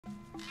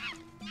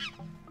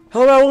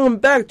Hello, welcome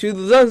back to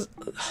the...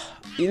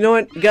 You know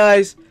what,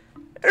 guys?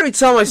 Every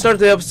time I start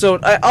the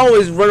episode, I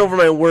always run over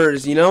my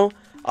words, you know?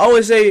 I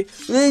always say,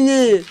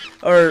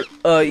 or,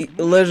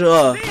 Legend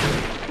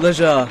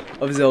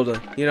of Zelda,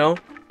 you know?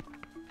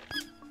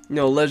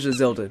 No, Legend of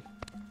Zelda.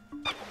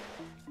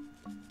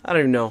 I don't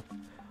even know.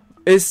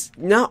 It's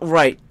not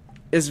right.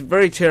 It's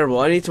very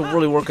terrible. I need to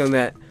really work on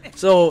that.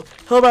 So,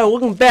 hello, everybody,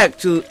 welcome back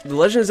to the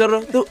Legend of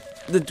Zelda,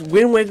 the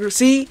Wind Waker.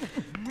 See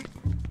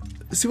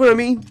what I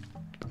mean?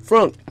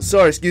 Frunk,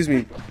 sorry, excuse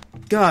me.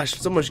 Gosh,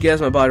 so much gas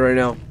in my body right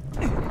now.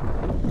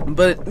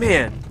 But,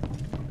 man,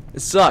 it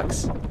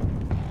sucks.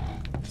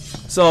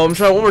 So, I'm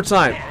trying one more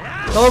time.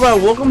 Hello,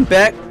 everybody, welcome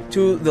back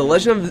to the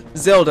Legend of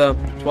Zelda,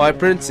 Twilight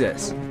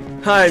Princess.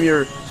 Hi, I'm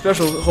your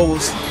special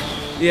host.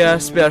 Yeah,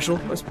 special.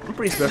 I'm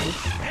pretty special.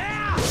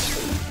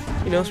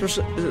 You know,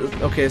 special.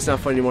 Okay, it's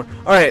not fun anymore.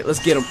 Alright, let's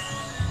get him.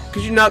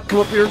 Could you not come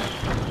up here?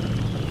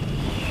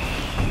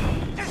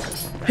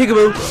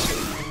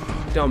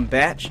 Peekaboo. Dumb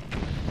batch.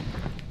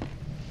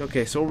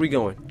 Okay, so where are we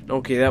going?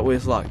 Okay, that way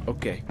is locked.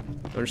 Okay,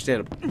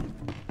 understandable.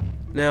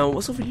 Now,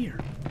 what's over here?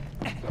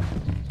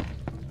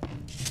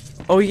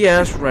 Oh yeah,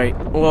 that's right.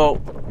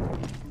 Well,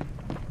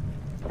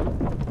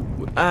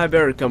 I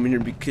better come in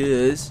here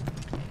because...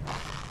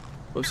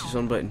 Whoopsies,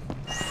 on button.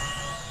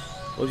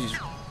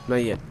 Whoopsies, not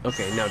yet.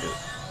 Okay, now do it.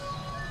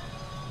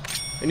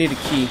 I need a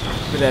key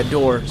for that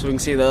door so we can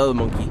see the other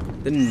monkey.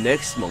 The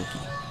next monkey.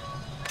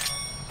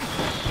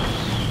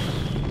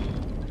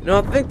 No,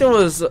 I think there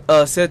was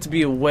said to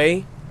be a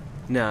way.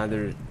 Nah,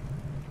 there's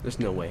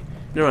no way.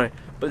 Never mind.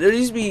 But there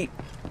used to be,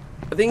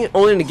 I think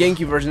only in the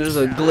GameCube version, there's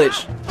a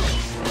glitch.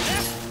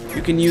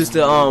 You can use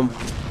the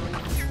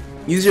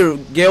use your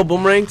Gale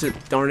Boomerang to,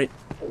 darn it.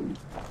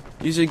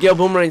 Use your Gale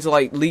Boomerang to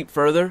like leap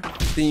further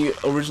than you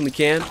originally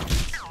can.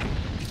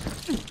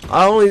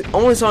 I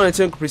only saw an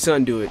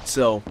Hypercritical do it,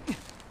 so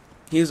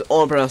he was the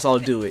only person I saw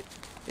do it.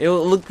 It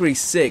looked pretty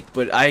sick,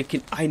 but I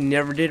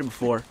never did it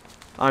before.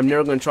 I'm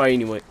never gonna try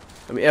anyway.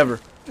 I mean, ever,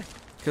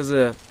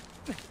 because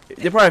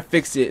they probably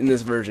fixed it in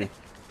this version.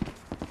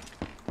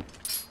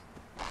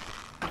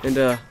 And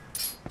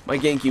my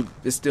GameCube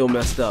is still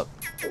messed up,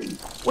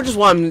 which is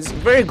why I'm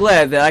very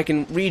glad that I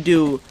can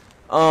redo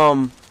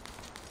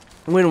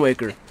Wind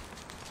Waker.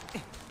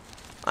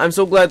 I'm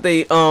so glad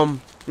they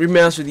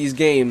remastered these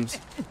games,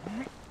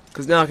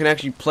 because now I can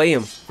actually play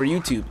them for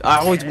YouTube. I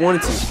always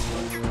wanted to,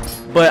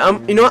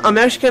 but you know what? I'm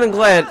actually kind of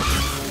glad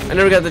I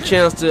never got the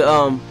chance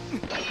to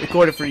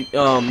record it for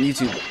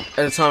YouTube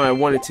at the time I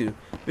wanted to,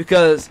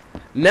 because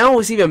now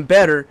it's even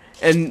better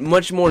and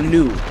much more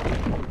new,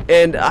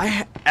 and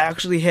I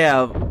actually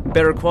have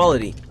better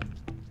quality.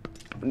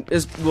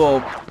 It's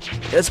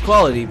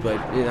quality,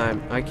 but you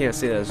know, I can't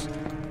say that's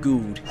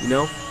good, you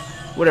know.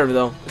 Whatever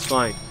though, it's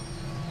fine.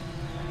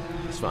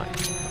 It's fine.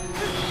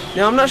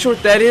 Now I'm not sure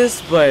what that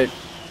is, but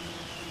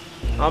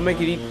I'll make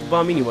it eat the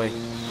bomb anyway.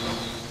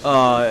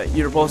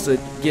 You're supposed to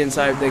get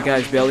inside that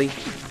guy's belly.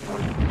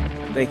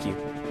 Thank you.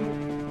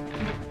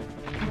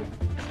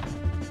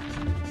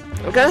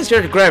 I'm kind of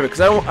scared to grab it because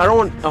I don't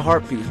want a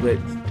heart piece, but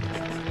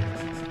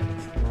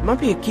it might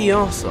be a key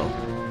also.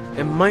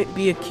 It might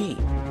be a key.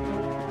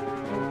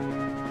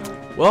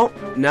 Well,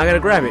 now I gotta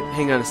grab it.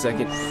 Hang on a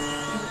second.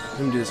 Let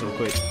me do this real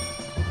quick.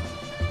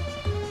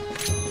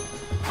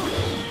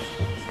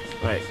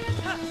 Alright.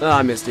 Oh,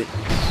 I missed it.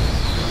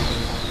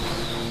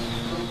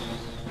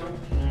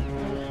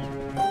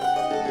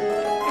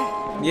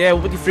 Yeah,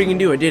 what do you freaking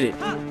do? I did it.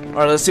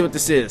 Alright, let's see what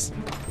this is.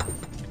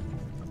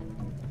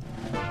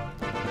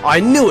 Oh, I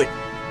knew it!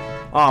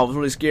 Oh, I was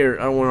really scared.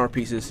 I don't want our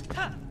pieces.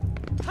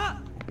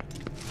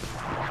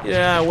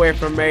 Get away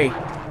from me.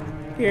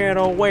 Get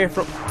away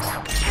from...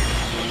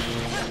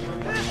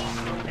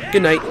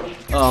 Good night.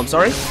 I'm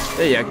sorry.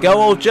 There you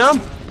go, old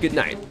chum. Good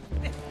night.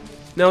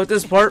 Now,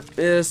 this part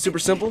is super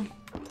simple.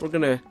 We're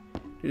gonna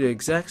do the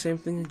exact same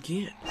thing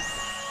again.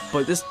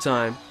 But this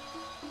time,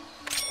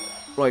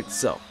 like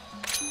so.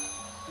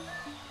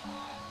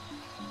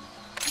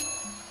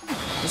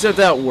 Let's see if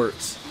that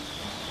works.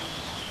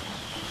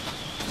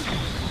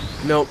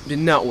 Nope, did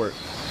not work.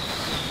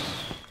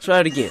 Try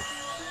it again.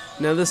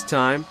 Now this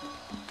time.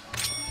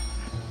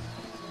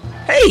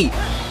 Hey!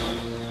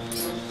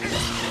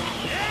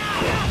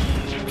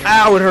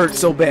 Ow, it hurt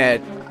so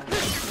bad.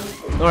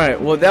 Alright,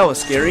 well that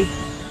was scary.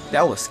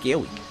 That was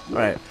scary.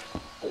 Alright.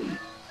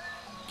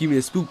 Give me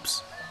the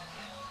spoops.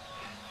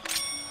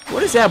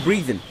 What is that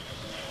breathing?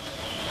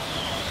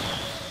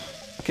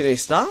 Can they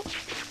stop?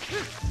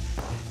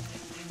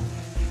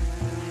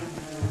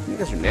 You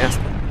guys are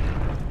nasty.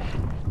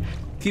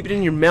 Keep it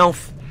in your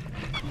mouth.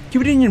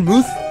 Keep it in your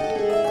mouth.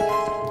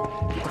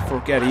 Get the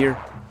fork out of here.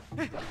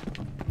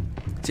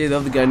 Say the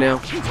other guy now.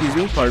 Excuse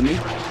me, pardon me.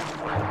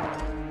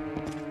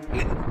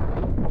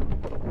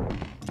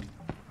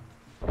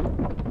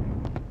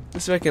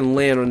 Let's see if I can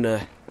land on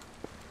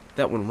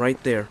that one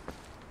right there.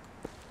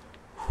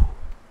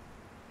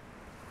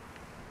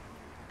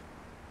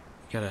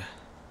 Gotta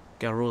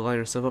really line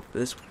yourself up for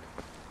this one.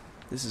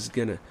 This is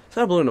gonna...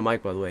 Stop blowing the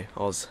mic, by the way. I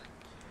was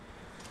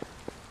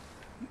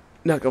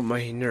knock up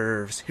my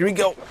nerves. Here we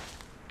go.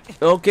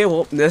 Okay,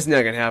 well, that's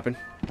not gonna happen.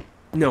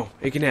 No,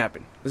 it can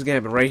happen. This is gonna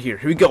happen right here.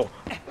 Here we go.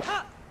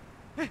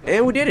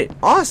 And we did it.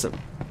 Awesome.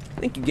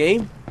 Thank you,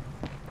 game,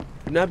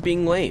 for not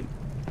being lame.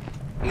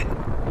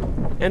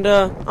 And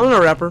I'm not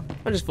a rapper.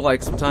 I just feel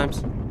like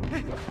sometimes.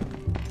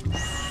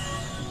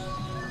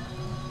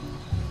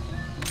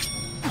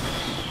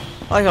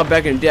 I like how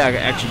back in the day I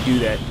could actually do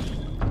that.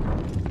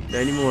 Not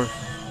anymore.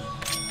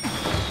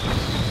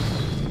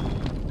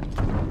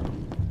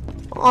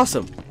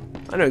 Awesome.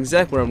 I know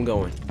exactly where I'm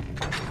going.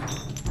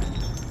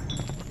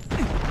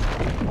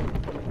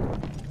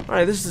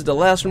 Alright, this is the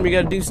last room we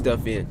gotta do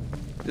stuff in.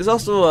 There's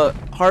also a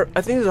harp.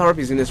 I think there's a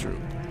harpies in this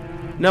room.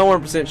 Not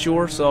 100%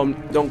 sure, so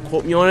don't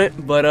quote me on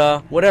it,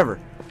 but whatever.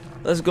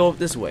 Let's go up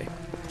this way.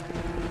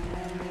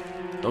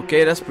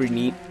 Okay, that's pretty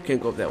neat.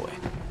 Can't go up that way.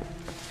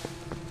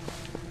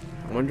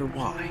 I wonder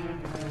why.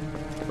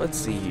 Let's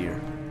see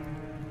here.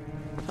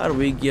 How do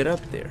we get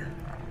up there?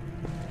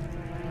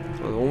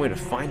 Well, the only way to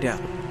find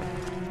out.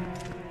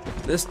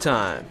 This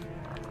time.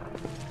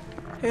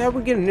 Hey, how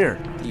we get in there,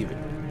 even?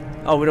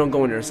 Oh, we don't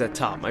go in there. It's at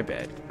top. My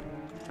bad.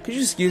 Could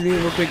you excuse me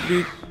real quick,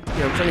 dude?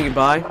 Yeah, I'm trying to get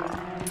by.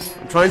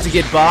 I'm trying to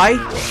get by.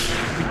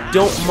 If you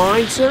don't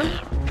mind, sir.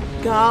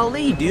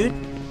 Golly, dude.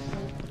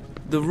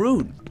 The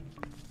rude.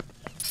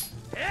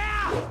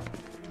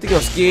 Think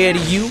I'm scared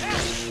of you?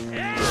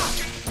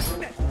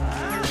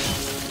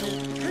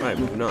 Alright,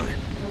 moving on.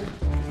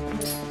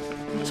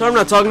 Sorry I'm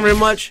not talking very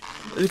much.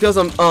 Because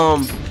I'm,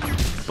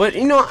 but,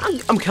 you know,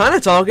 I'm kind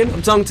of talking.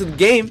 I'm talking to the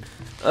game.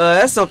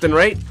 That's something,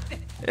 right?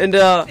 And,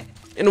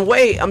 in a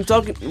way, I'm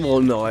talking. Well,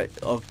 no,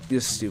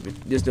 this is stupid.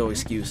 There's no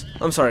excuse.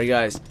 I'm sorry,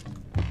 guys.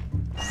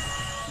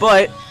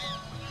 But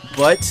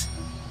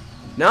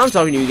now I'm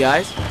talking to you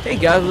guys. Hey,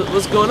 guys,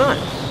 what's going on?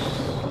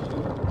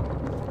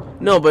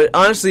 No, but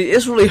honestly,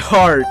 it's really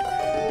hard.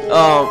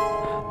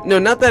 No,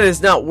 not that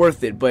it's not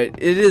worth it, but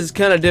it is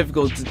kind of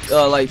difficult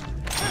to like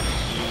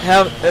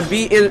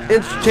be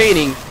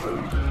entertaining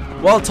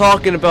while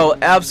talking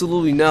about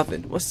absolutely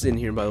nothing. What's in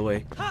here, by the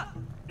way?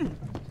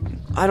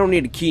 I don't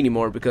need a key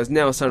anymore because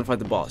now it's time to fight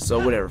the boss. So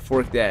whatever,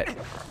 fork that.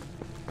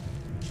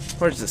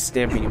 Probably just a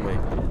stamp anyway.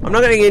 I'm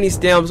not gonna get any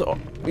stamps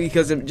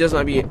because it just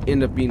might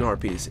end up being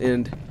harpies,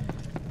 and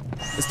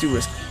it's too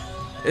risky.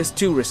 It's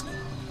too risky.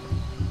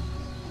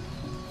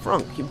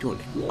 Frank, keep doing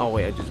it. Oh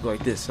wait, I just go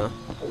like this, huh?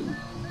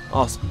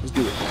 Awesome, let's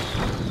do it.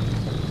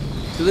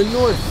 To the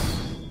north.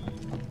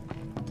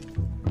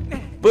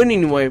 But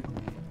anyway,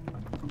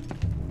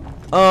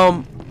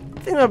 the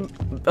thing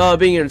about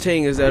being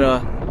entertaining is that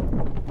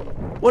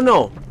well,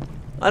 no.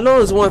 I know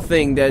there's one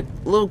thing that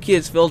little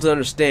kids fail to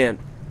understand.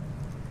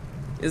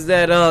 Is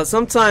that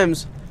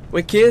sometimes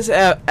when kids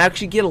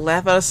actually get a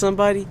laugh out of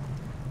somebody,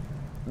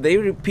 they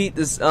repeat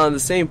this the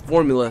same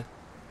formula,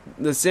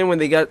 the same way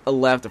they got a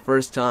laugh the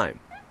first time.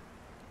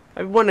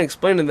 I want to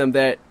explain to them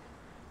that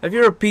if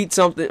you repeat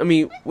something, I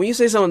mean, when you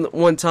say something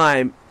one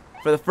time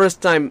for the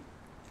first time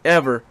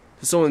ever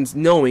to someone's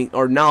knowing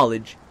or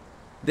knowledge,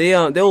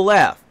 they'll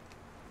laugh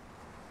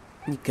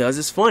because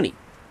it's funny.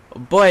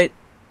 But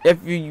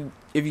if you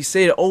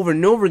say it over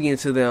and over again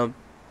to them,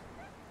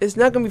 it's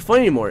not gonna be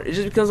funny anymore. It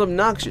just becomes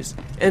obnoxious,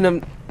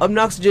 and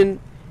obnoxygen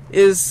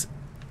is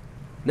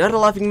not a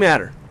laughing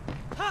matter.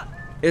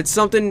 It's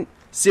something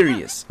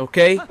serious.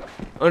 Okay,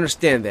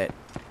 understand that.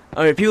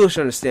 I mean, people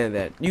should understand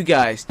that. You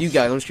guys,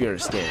 don't you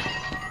understand?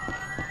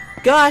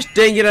 Gosh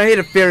dang it! I hate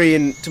a fairy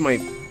into my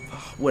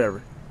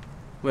whatever.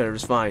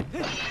 It's fine.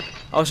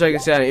 I wish I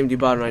could say I had an empty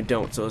bottle and I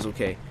don't, so it's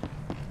okay.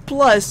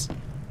 Plus,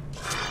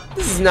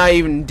 this is not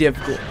even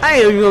difficult. I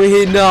ain't even gonna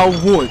hit now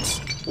once.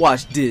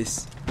 Watch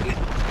this.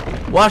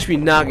 Watch me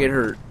not get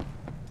hurt.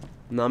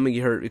 No, I'm gonna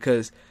get hurt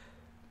because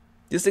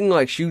this thing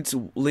like shoots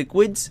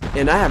liquids,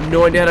 and I have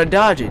no idea how to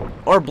dodge it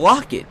or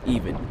block it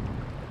even.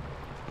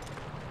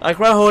 I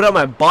try to hold out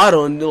my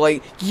bottle and they're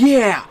like,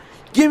 "Yeah,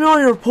 give me all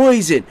your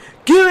poison.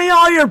 Give me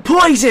all your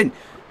poison."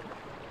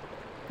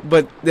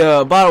 But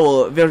the bottle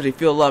will eventually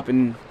fill up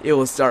and it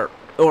will start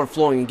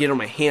overflowing and get on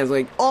my hands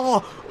like,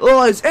 oh,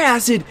 it's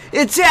acid!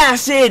 It's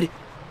acid!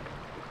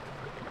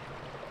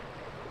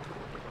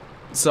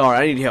 Sorry,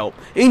 I need help.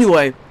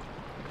 Anyway,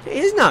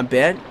 it's not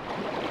bad.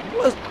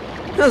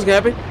 Nothing's gonna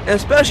happen,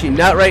 especially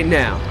not right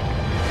now.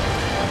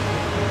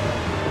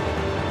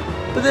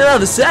 But then all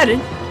of a sudden,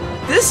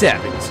 this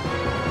happens.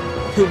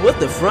 What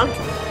the frunk?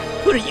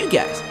 Who are you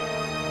guys?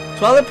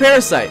 Twilight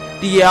Parasite,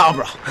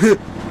 Diabra.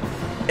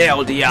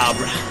 El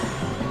Diabra.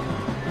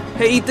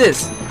 Hey, eat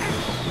this.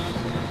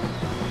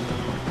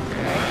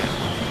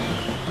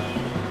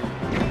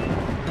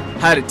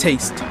 How'd it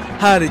taste?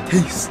 How'd it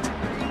taste?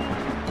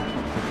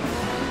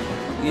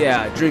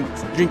 Yeah, drink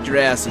your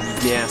acid,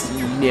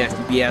 you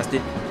nasty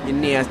bastard. You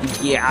nasty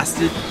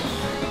bastard.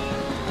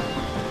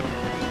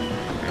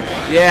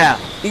 Yeah,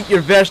 eat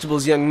your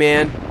vegetables, young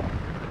man.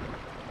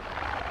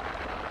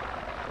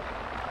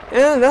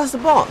 And that's the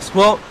boss.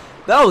 Well,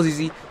 that was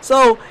easy.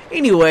 So,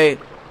 anyway,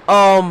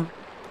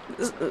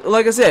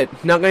 like I said,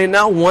 not gonna hit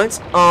not once.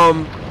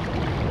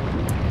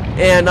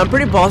 And I'm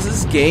pretty boss of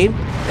this game.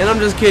 And I'm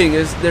just kidding.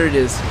 There it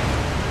is.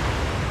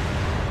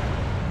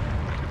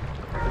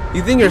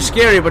 You think you're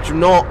scary, but you're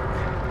not.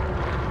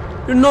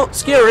 You're not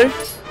scary.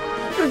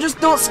 You're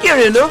just not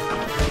scary enough.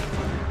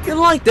 You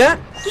like that?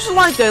 Just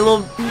like that,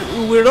 little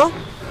weirdo.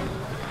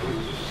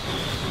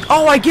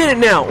 Oh, I get it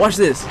now. Watch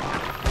this.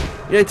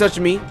 You ain't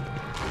touching me.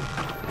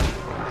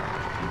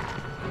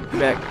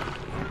 Back.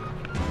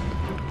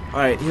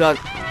 Alright, I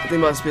think I'm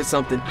about to spit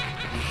something.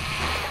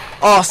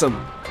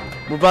 Awesome.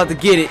 We're about to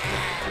get it.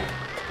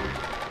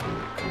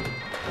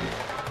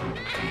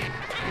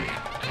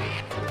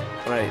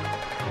 Alright.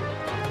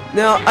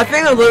 Now, I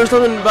think I learned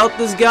something about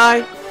this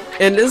guy.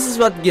 And this is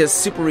about to get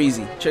super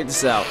easy. Check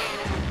this out.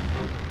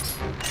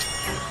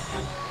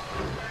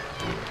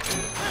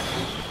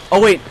 Oh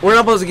wait, we're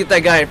not supposed to get that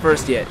guy at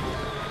first yet.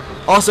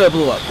 Also, it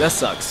blew up. That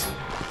sucks.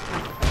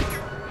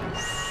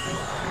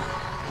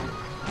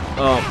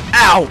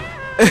 Ow!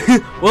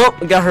 Well,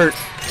 I got hurt.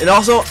 And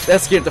also,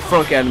 that scared the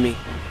frunk out of me.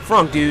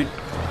 Frunk, dude.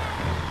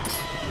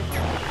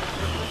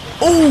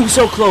 Oh,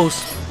 so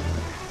close.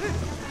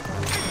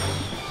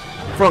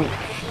 Frunk.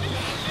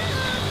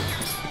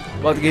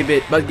 About to get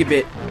bit. About to get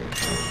bit.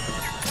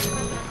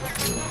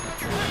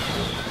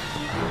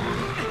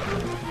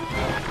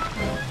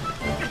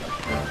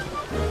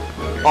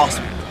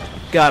 Awesome.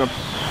 Got him.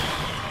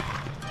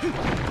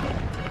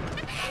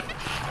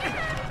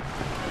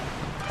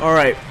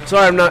 Alright.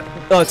 Sorry I'm not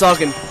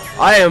talking.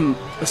 I am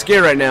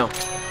scared right now.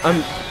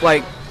 I'm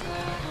like,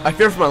 I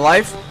fear for my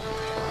life.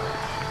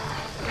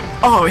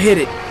 Oh, I hit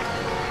it.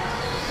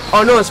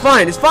 Oh no, it's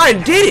fine. It's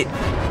fine. Did it.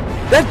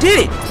 That did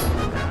it.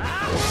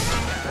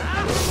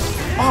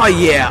 Oh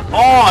yeah.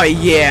 Oh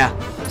yeah.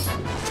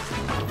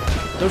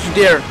 Don't you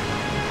dare.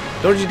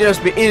 Don't you dare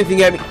spit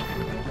anything at me.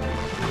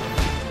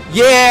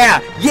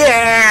 Yeah!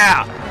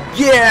 Yeah!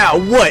 Yeah!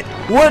 What?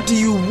 What do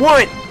you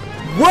want?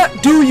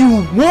 What do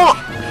you want?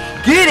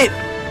 Get it!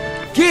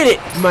 Get it,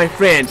 my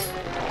friend.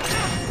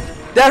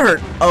 That hurt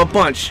a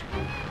bunch.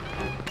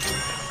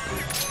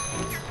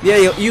 Yeah,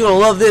 you gonna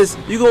love this.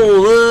 You gonna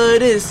love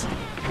this.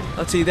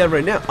 I'll tell you that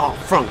right now. Oh,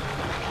 frunk.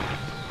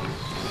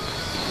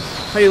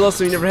 How you love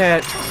something you never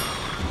had?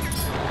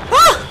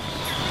 Ah!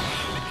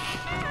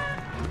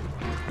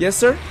 Yes,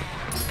 sir?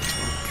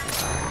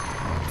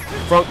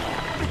 Frunk.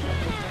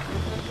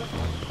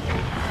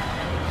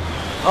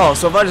 Oh,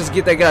 so if I just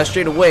get that guy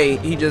straight away,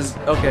 he just,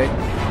 okay,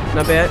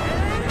 not bad.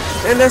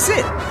 And that's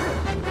it.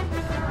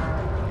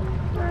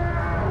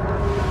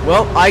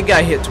 Well, I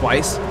got hit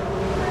twice.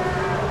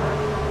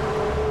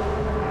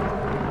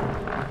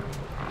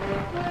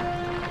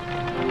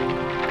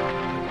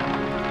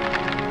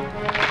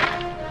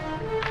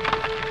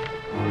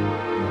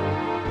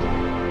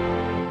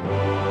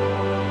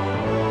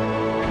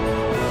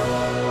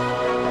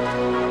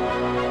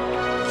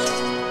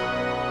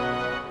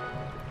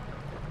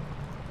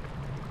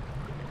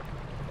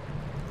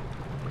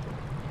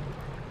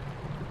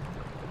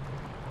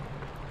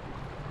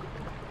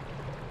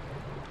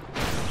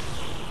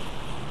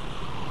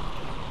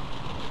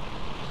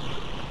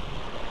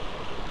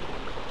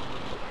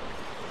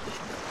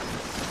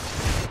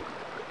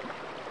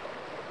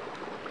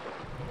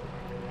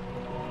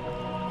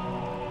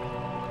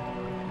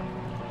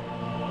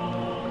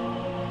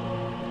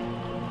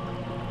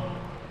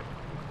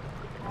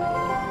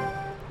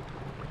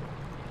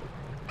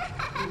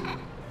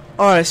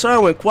 Alright, sorry I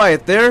went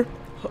quiet there.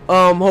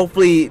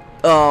 Hopefully,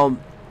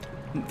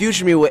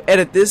 future me will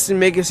edit this and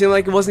make it seem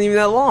like it wasn't even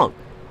that long.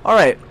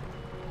 Alright.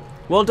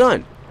 Well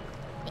done.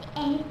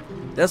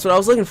 That's what I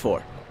was looking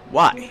for.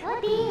 Why?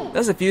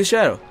 That's a fused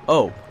shadow.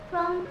 Oh.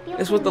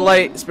 It's what the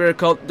light spirit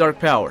called dark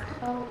power.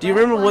 Do you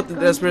remember what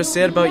that spirit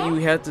said about you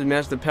had to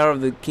match the power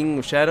of the King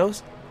of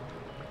Shadows?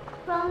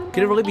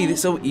 Could it really be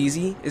so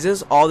easy? Is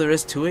this all there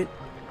is to it?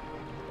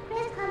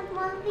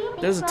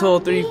 There's a total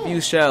of 3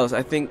 fused shadows.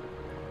 I think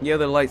the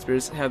other light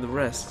spirits have the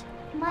rest.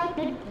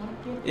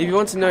 If you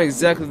want to know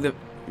exactly the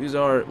fuse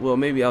are, well,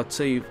 maybe I'll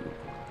tell you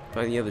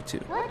find the other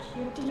 2. I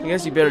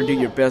guess you better do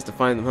your best to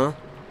find them, huh?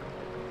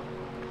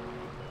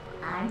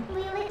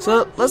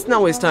 So let's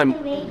not waste time.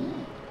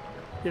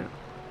 Here.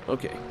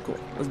 Okay, cool.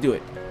 Let's do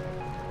it.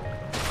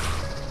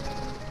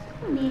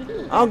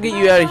 I'll get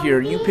you out of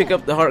here. You pick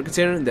up the heart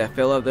container that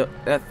fell out of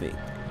that thing.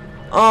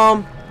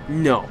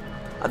 No.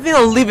 I think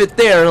I'll leave it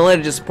there and let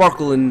it just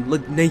sparkle and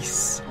look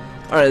nice.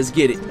 Alright, let's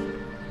get it.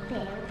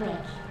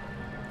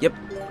 Yep.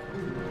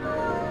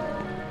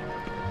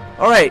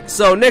 Alright,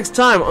 so next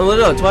time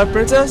on Twilight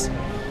Princess,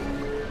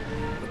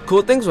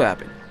 cool things will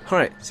happen.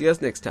 Alright, see you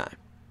guys next time.